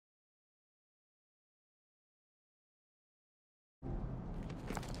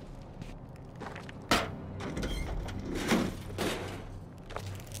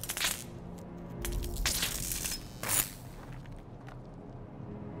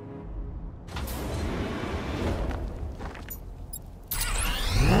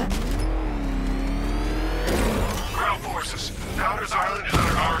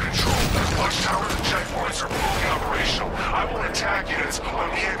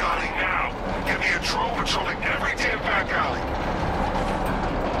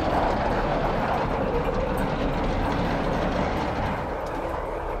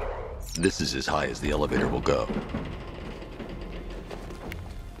This is as high as the elevator will go.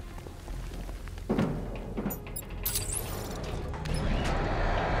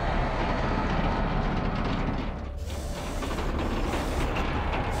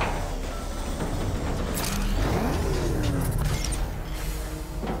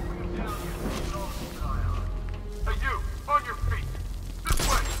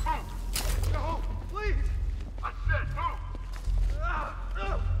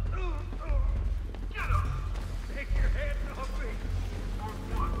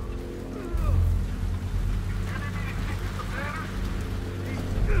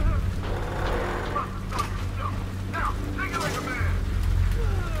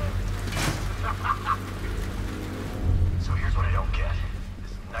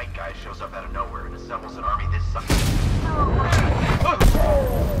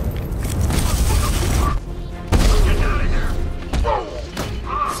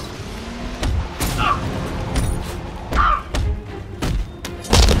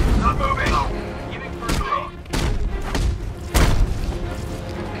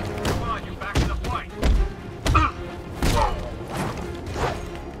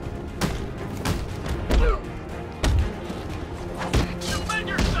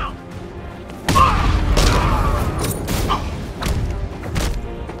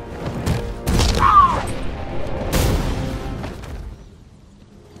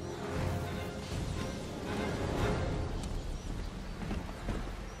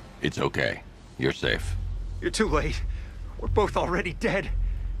 It's okay. You're safe. You're too late. We're both already dead.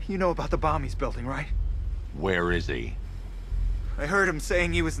 You know about the bomb he's building, right? Where is he? I heard him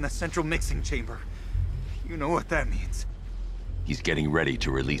saying he was in the central mixing chamber. You know what that means. He's getting ready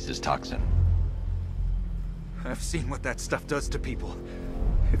to release his toxin. I've seen what that stuff does to people.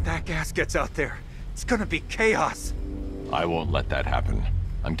 If that gas gets out there, it's gonna be chaos. I won't let that happen.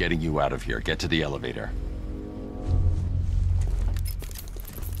 I'm getting you out of here. Get to the elevator.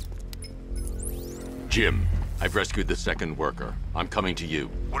 Jim, I've rescued the second worker. I'm coming to you.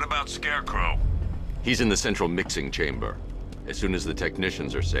 What about Scarecrow? He's in the central mixing chamber. As soon as the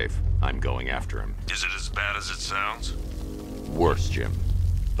technicians are safe, I'm going after him. Is it as bad as it sounds? Worse, Jim.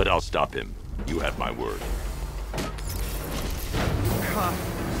 But I'll stop him. You have my word. God,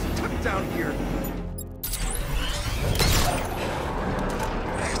 stuck down here.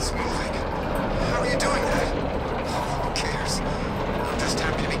 It's moving. How are you doing that? Oh, who cares? I'm just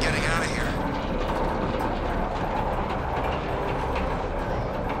happy to be getting out of here.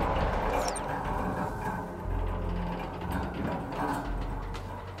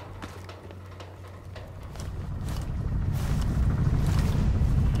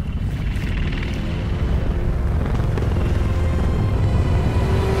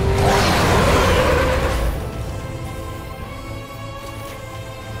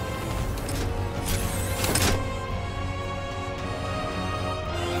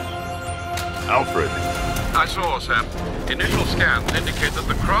 Alfred. I saw, Sam. Initial scans indicate that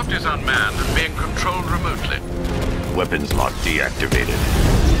the craft is unmanned and being controlled remotely. Weapons lock deactivated.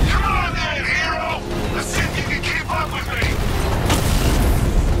 Come on then, hero! Let's see if you can keep up with me!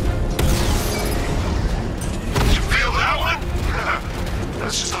 You feel that one?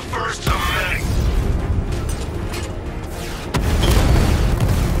 That's just the first of many.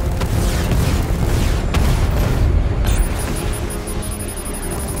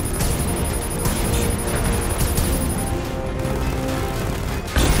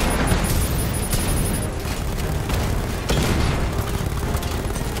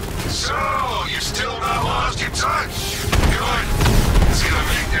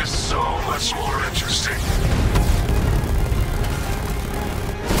 More interesting.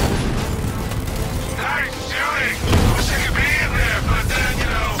 Nice shooting! Wish I could be in there, but then, you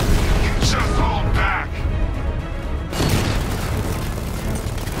know, you just hold back.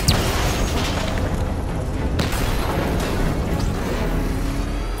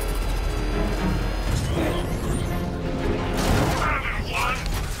 Everyone,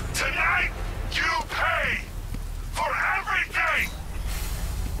 tonight you pay for everything!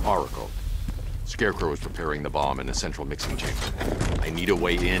 Oracle. Scarecrow is preparing the bomb in the central mixing chamber. I need a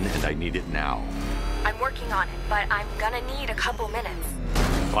way in, and I need it now. I'm working on it, but I'm gonna need a couple minutes.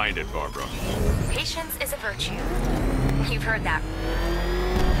 Find it, Barbara. Patience is a virtue. You've heard that.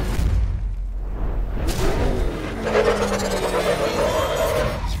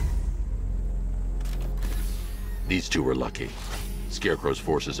 These two were lucky. Scarecrow's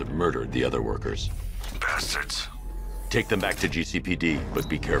forces have murdered the other workers. Bastards. Take them back to GCPD, but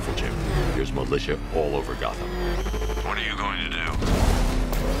be careful, Jim. There's militia all over Gotham. What are you going to do?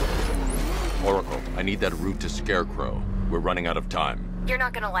 Oracle, I need that route to Scarecrow. We're running out of time. You're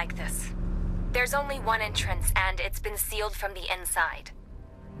not gonna like this. There's only one entrance, and it's been sealed from the inside.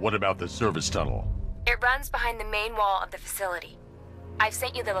 What about the service tunnel? It runs behind the main wall of the facility. I've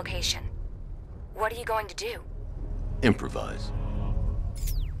sent you the location. What are you going to do? Improvise.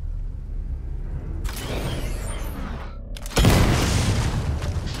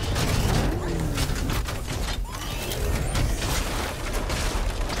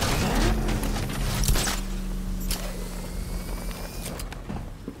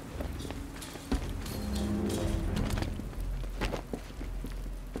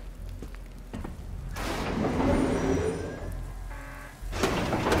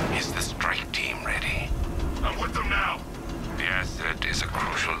 Is the strike team ready? I'm with them now. The asset is a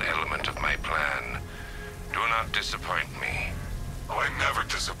crucial element of my plan. Do not disappoint me. Oh, I never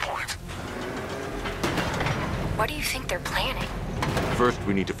disappoint. What do you think they're planning? First,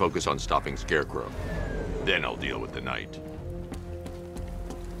 we need to focus on stopping Scarecrow. Then I'll deal with the Knight.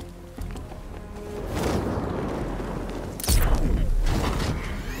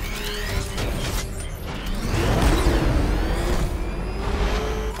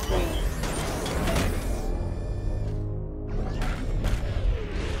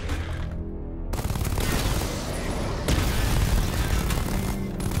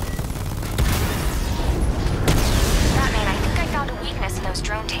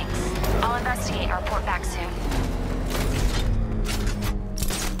 Drone tanks. I'll investigate and report back soon.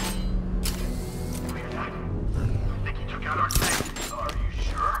 Think he took out our tank? Are you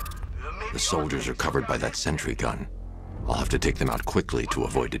sure? The soldiers are covered by that sentry gun. I'll have to take them out quickly to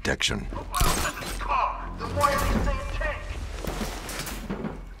avoid detection. Car. Then why are they saying tank?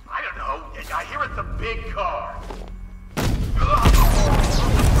 I don't know. I hear it's a big car.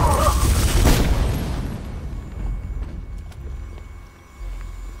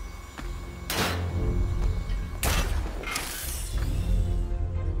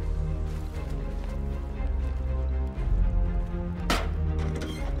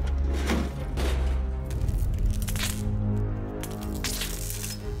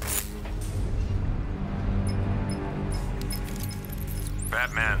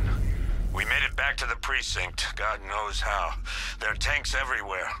 Batman, we made it back to the precinct. God knows how. There are tanks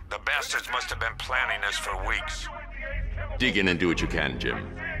everywhere. The bastards must have been planning this for weeks. Dig in and do what you can,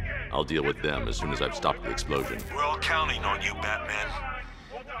 Jim. I'll deal with them as soon as I've stopped the explosion. We're all counting on you, Batman.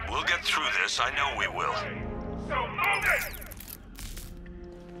 We'll get through this. I know we will. So move it!